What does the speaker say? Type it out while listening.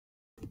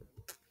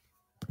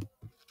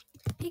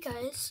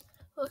guys,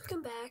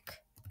 welcome back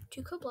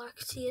to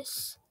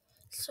Kobloxias.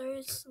 Sorry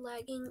it's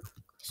lagging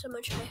so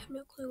much, I have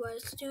no clue why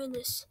it's doing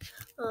this.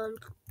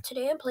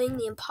 Today I'm playing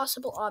the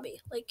Impossible Obby.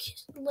 Like,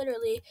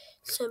 literally,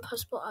 it's an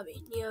Impossible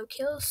Obby. Neon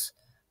kills.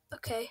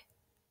 Okay.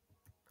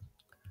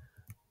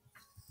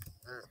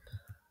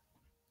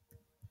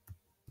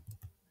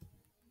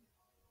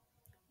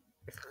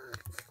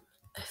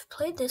 I've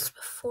played this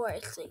before, I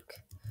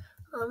think.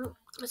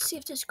 Let's see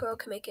if this girl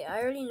can make it.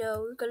 I already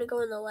know. We're gonna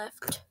go on the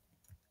left.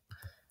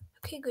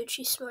 Okay, good.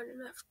 She's smart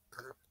enough.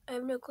 I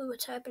have no clue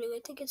what's happening. I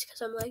think it's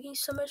because I'm lagging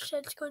so much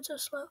that it's going so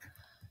slow.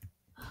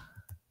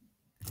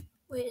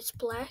 Wait, it's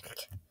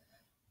black?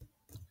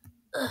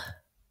 Ugh.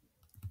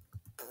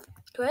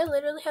 Do I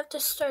literally have to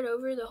start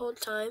over the whole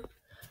time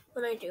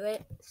when I do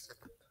it?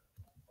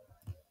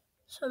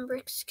 Some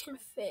bricks can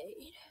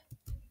fade.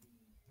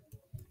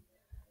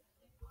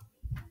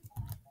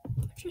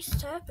 What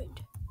just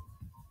happened?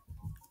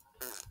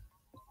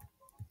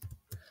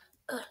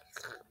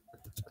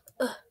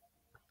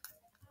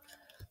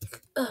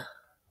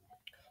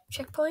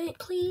 Checkpoint,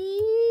 please.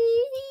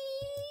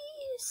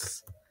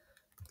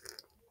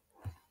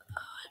 Oh,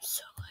 I'm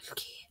so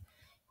lucky.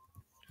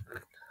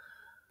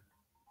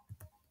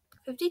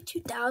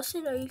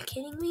 52,000? Are you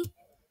kidding me?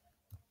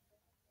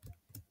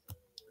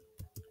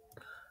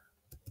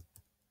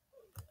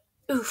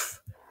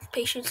 Oof.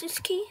 Patience is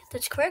key.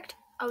 That's correct.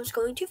 I was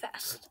going too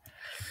fast.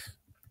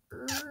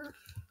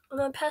 I'm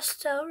on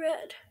pastel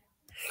red.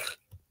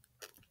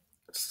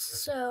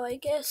 So I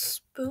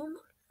guess boom.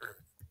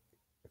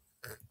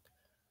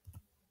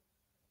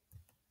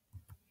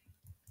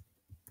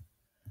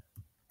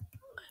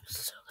 I'm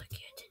so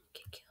lucky I didn't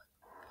get killed.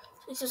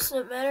 It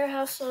doesn't matter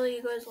how slowly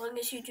you go as long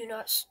as you do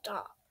not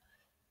stop.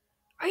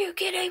 Are you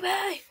kidding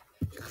me?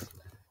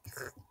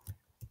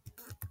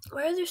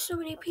 Why are there so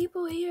many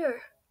people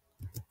here?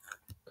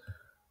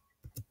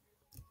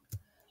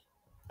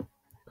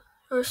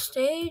 Your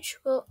stage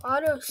will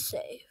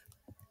autosave.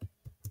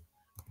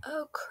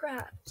 Oh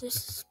crap, this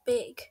is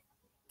big.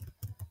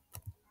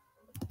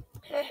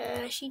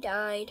 Haha, she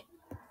died.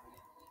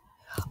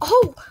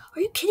 Oh,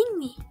 are you kidding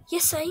me?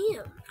 Yes, I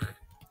am.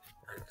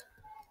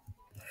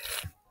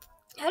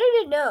 How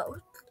did it know?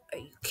 Are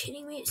you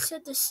kidding me? It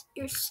said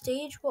your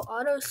stage will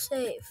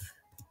autosave.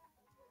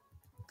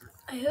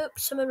 I hope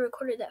someone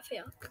recorded that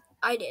fail.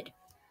 I did.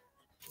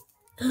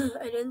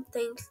 I didn't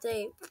think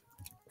they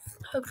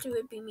hoped it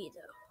would be me,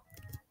 though.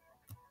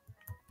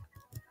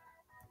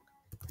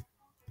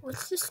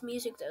 What's this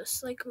music, though?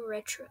 It's like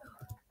retro.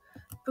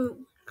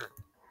 Boom.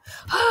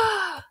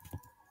 Ah!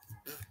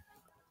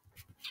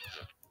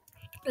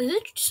 Is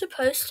it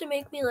supposed to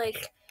make me,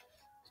 like,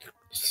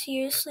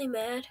 seriously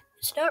mad?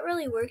 It's not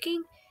really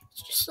working.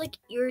 It's just, like,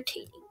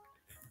 irritating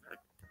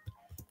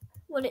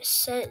what it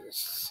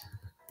says.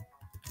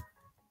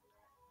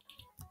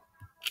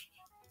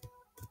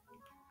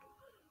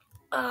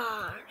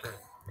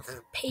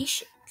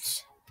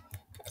 Patience.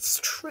 That's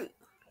true.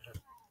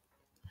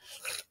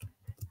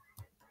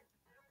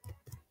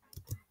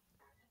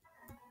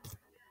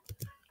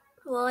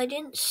 Well, I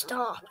didn't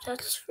stop,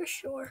 that's for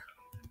sure.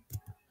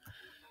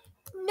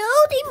 No,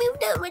 they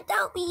moved on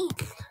without me.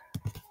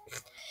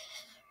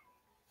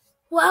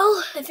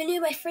 Well, if any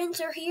of my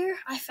friends are here,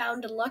 I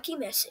found a lucky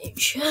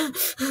message.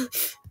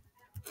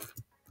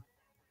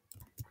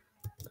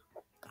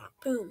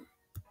 Boom.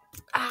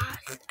 I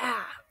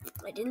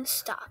didn't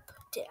stop,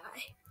 did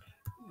I?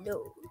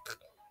 No.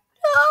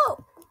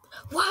 No!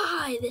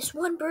 Why? This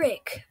one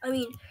brick. I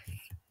mean,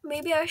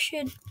 maybe I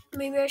should,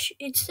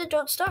 it said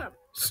don't stop,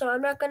 so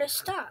I'm not gonna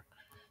stop.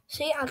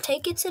 See, I'll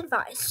take its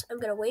advice. I'm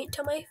gonna wait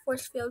until my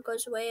force field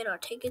goes away and I'll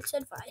take its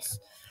advice.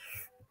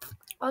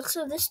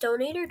 Also, this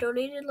donator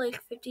donated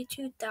like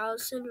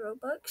 52,000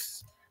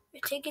 Robux.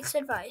 Take its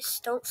advice.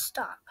 Don't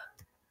stop.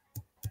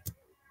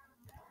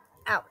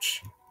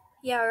 Ouch.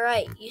 Yeah,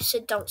 right. You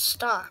said don't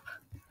stop.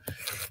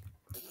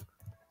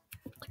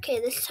 Okay,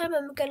 this time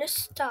I'm gonna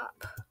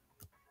stop.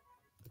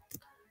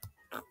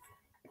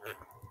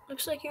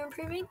 Looks like you're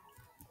improving.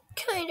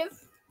 Kind of.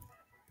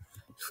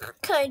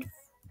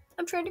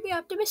 I'm trying to be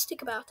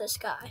optimistic about this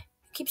guy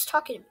who keeps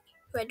talking to me,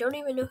 who I don't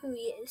even know who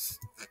he is.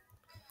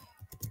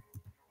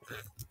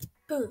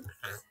 Boom.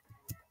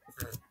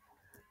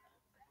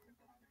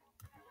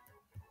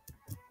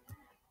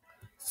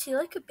 Is he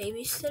like a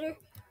babysitter?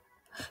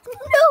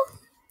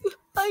 No!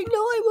 I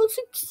know I will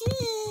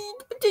succeed,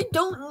 but I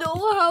don't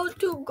know how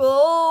to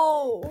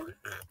go.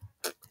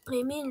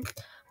 I mean,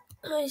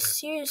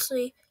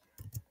 seriously,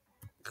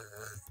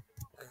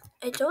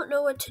 I don't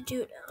know what to do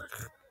now.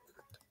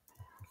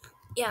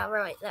 Yeah,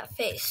 right, that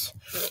face.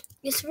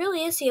 This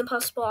really is the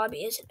Impossible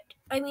Obby, isn't it?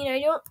 I mean,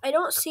 I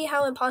don't see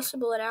how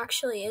impossible it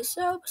actually is,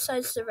 though,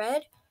 besides the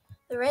red.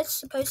 The red's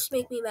supposed to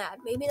make me mad.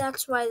 Maybe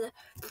that's why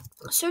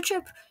search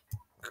up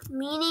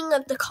meaning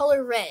of the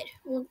color red,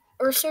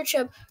 or search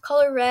up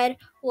color red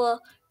will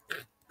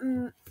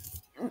the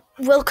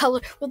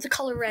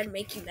color red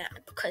make you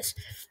mad? Because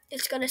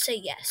it's gonna say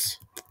yes.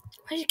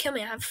 Why did you kill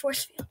me? I have a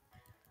force field.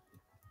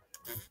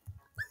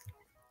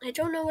 I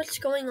don't know what's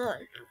going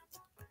on.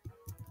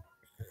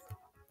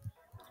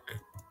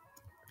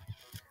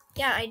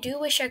 Yeah, I do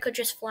wish I could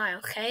just fly,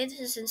 okay? This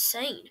is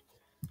insane.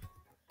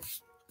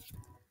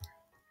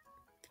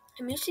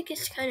 The music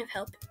is kind of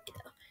helping me,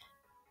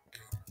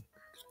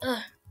 though.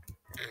 Ugh,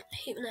 I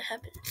hate when that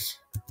happens.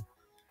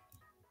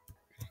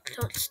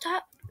 Don't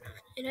stop.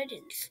 And I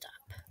didn't stop.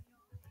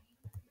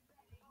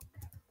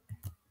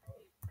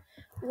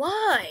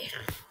 Why?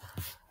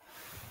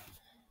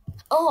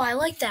 Oh, I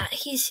like that.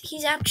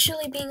 He's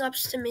actually being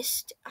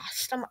optimistic.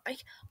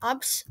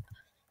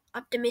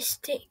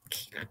 Optimistic.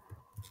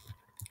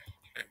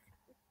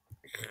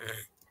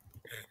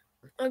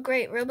 Oh,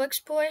 great,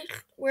 Robux boy.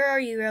 Where are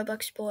you,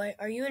 Robux boy?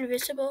 Are you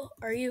invisible?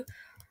 Are you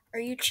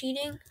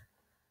cheating?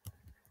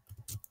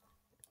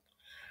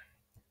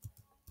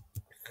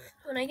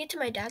 When I get to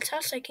my dad's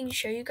house, I can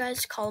show you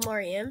guys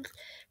𝙎𝙈𝘼𝙎𝙃.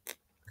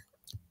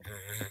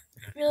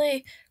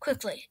 Really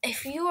quickly,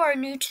 if you are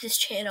new to this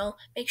channel,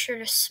 make sure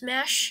to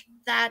smash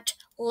that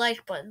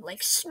like button.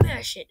 Like,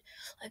 smash it.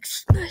 Like,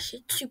 smash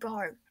it super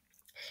hard.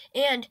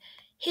 And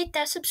hit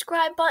that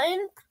subscribe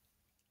button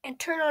and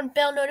turn on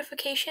bell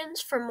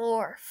notifications for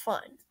more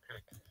fun.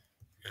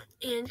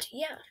 And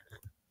yeah.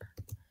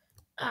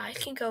 I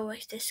can go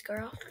with this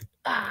girl.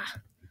 No!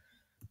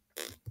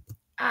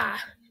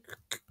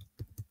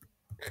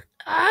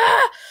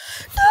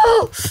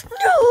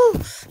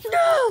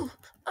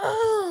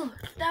 Oh,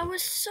 that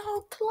was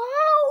so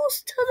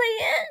close to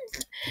the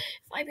end.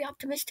 If I be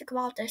optimistic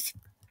about this,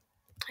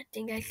 I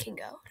think I can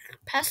go.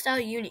 Pastel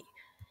Uni.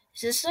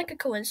 Is this like a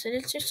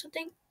coincidence or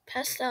something?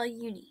 Pastel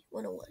Uni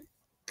 101.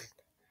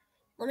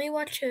 Let me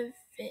watch a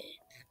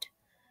vid.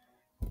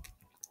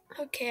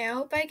 Okay, I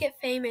hope I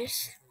get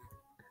famous.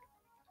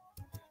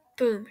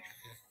 Boom.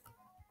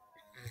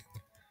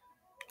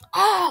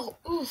 Oh,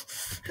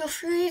 feel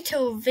free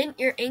to vent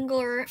your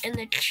anger in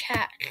the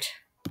chat.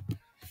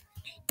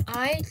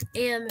 I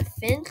am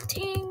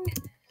venting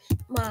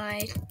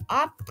my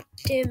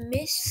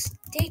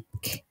optimistic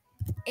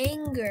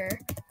anger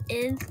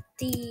in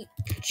the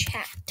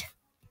chat.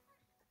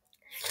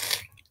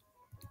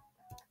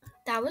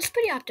 That was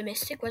pretty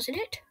optimistic, wasn't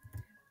it?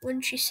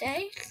 Wouldn't you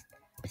say?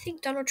 I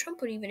think Donald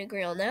Trump would even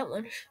agree on that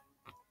one.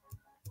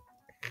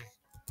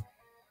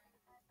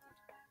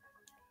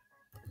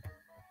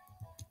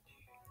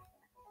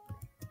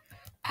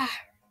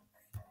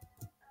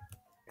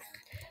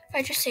 If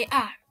I just say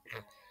I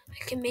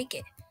can make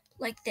it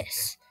like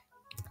this.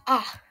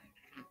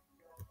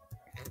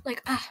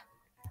 Like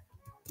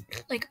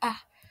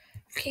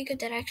Okay, good.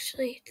 That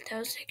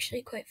was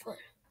actually quite fun.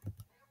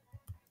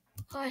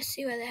 Oh, I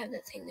see why they have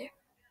that thing there.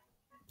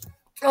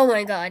 Oh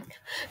my god.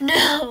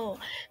 No.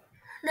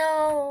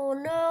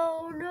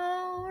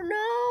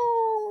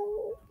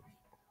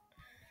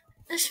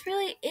 This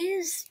really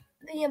is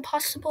the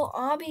impossible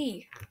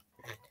obby.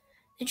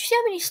 Did you see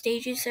how many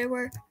stages there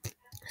were?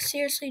 I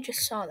seriously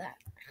just saw that.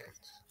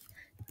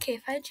 Okay,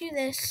 if I do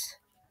this.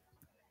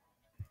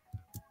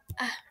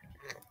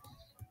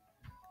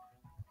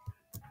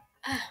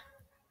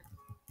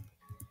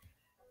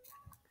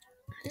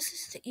 This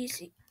is the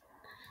easy.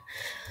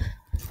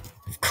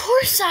 Of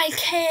course I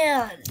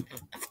can.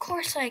 Of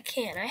course I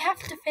can. I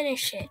have to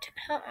finish it.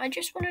 I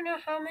just want to know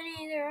how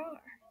many there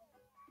are.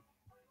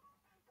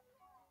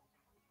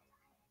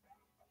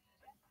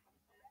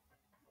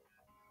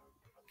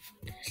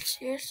 It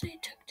seriously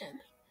took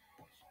them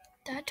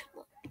that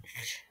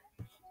much.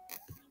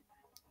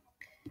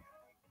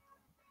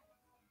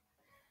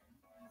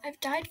 I've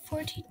died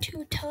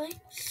 42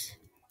 times.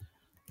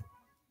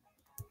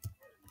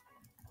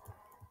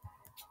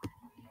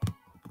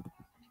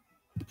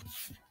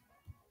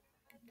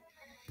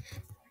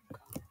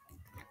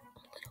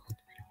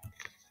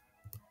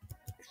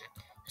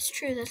 That's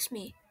true, that's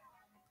me.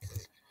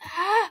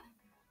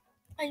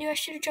 I knew I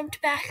should have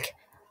jumped back.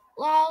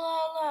 La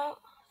la la.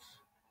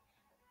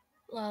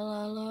 La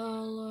la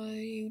la la,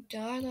 you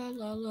die, la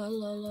la la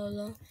la la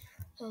la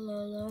la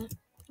la la.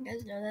 You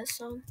guys know that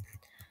song?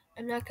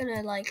 I'm not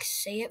gonna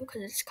say it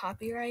because it's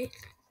copyright.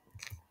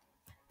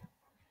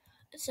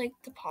 It's like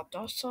the Pop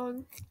Doll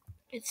song.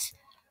 It's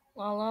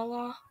la la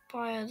la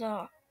by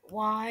the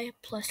Y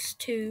plus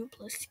 2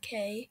 plus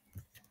K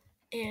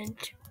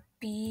and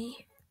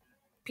B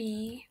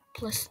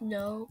plus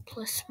no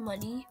plus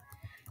money.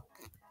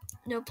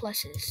 No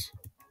pluses.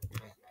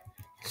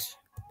 It's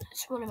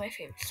one of my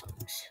favorite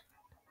songs.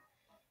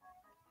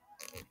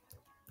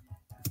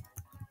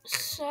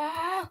 So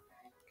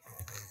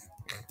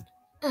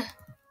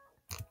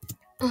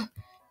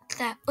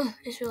that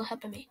is really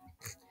helping me.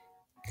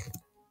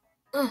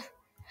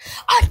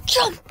 I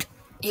jumped!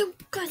 You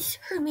guys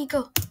heard me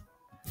go.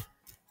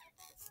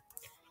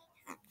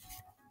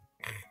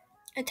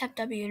 I tapped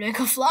W and I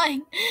go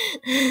flying.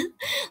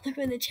 Look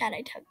in the chat,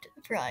 I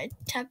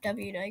tapped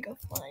W and I go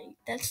flying.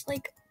 That's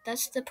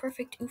the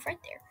perfect oof right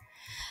there.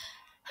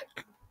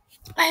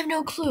 I have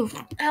no clue.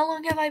 How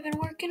long have I been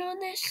working on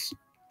this?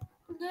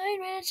 9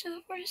 minutes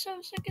and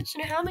 47 seconds.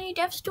 And how many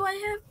deaths do I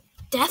have?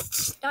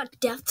 Deaths? Not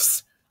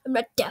deaths. I'm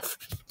not deaf.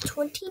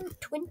 29.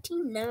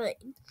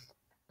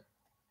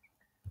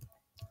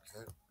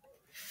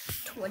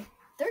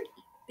 30.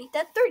 Make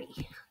that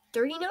 30.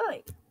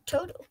 39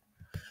 total.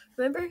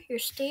 Remember, your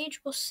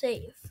stage will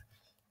save.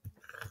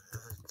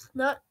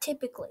 Not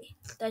typically.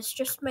 That's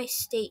just my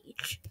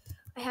stage.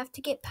 I have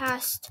to get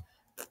past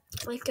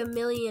like a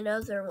million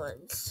other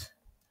ones.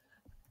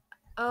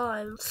 Oh,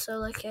 I'm so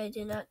lucky I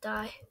did not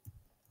die.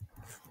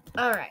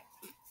 Alright.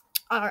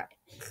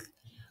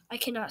 I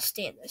cannot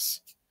stand this.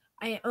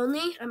 I'm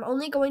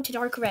only going to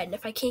dark red, and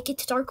if I can't get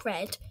to dark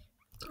red,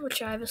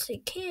 which I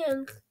obviously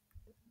can,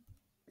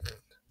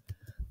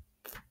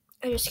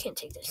 I just can't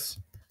take this.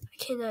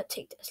 I cannot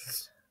take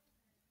this.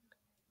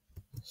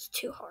 It's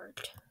too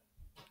hard.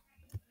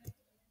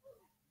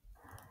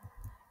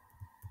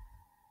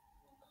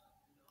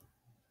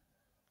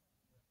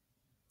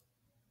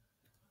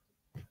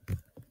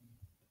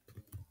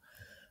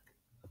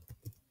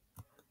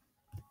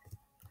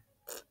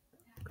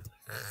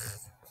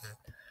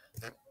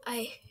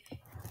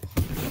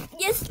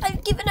 Yes,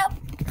 I've given up.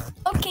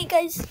 Okay,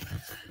 guys.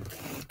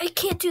 I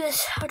can't do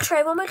this. I'll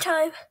try one more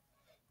time,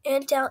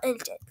 and I'll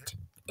end it.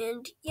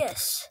 And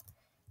yes,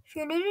 if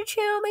you're new to the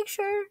channel, make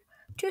sure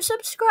to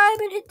subscribe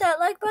and hit that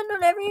like button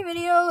on every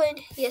video.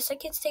 And yes, I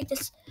can't take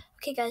this.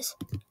 Okay, guys.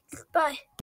 Bye.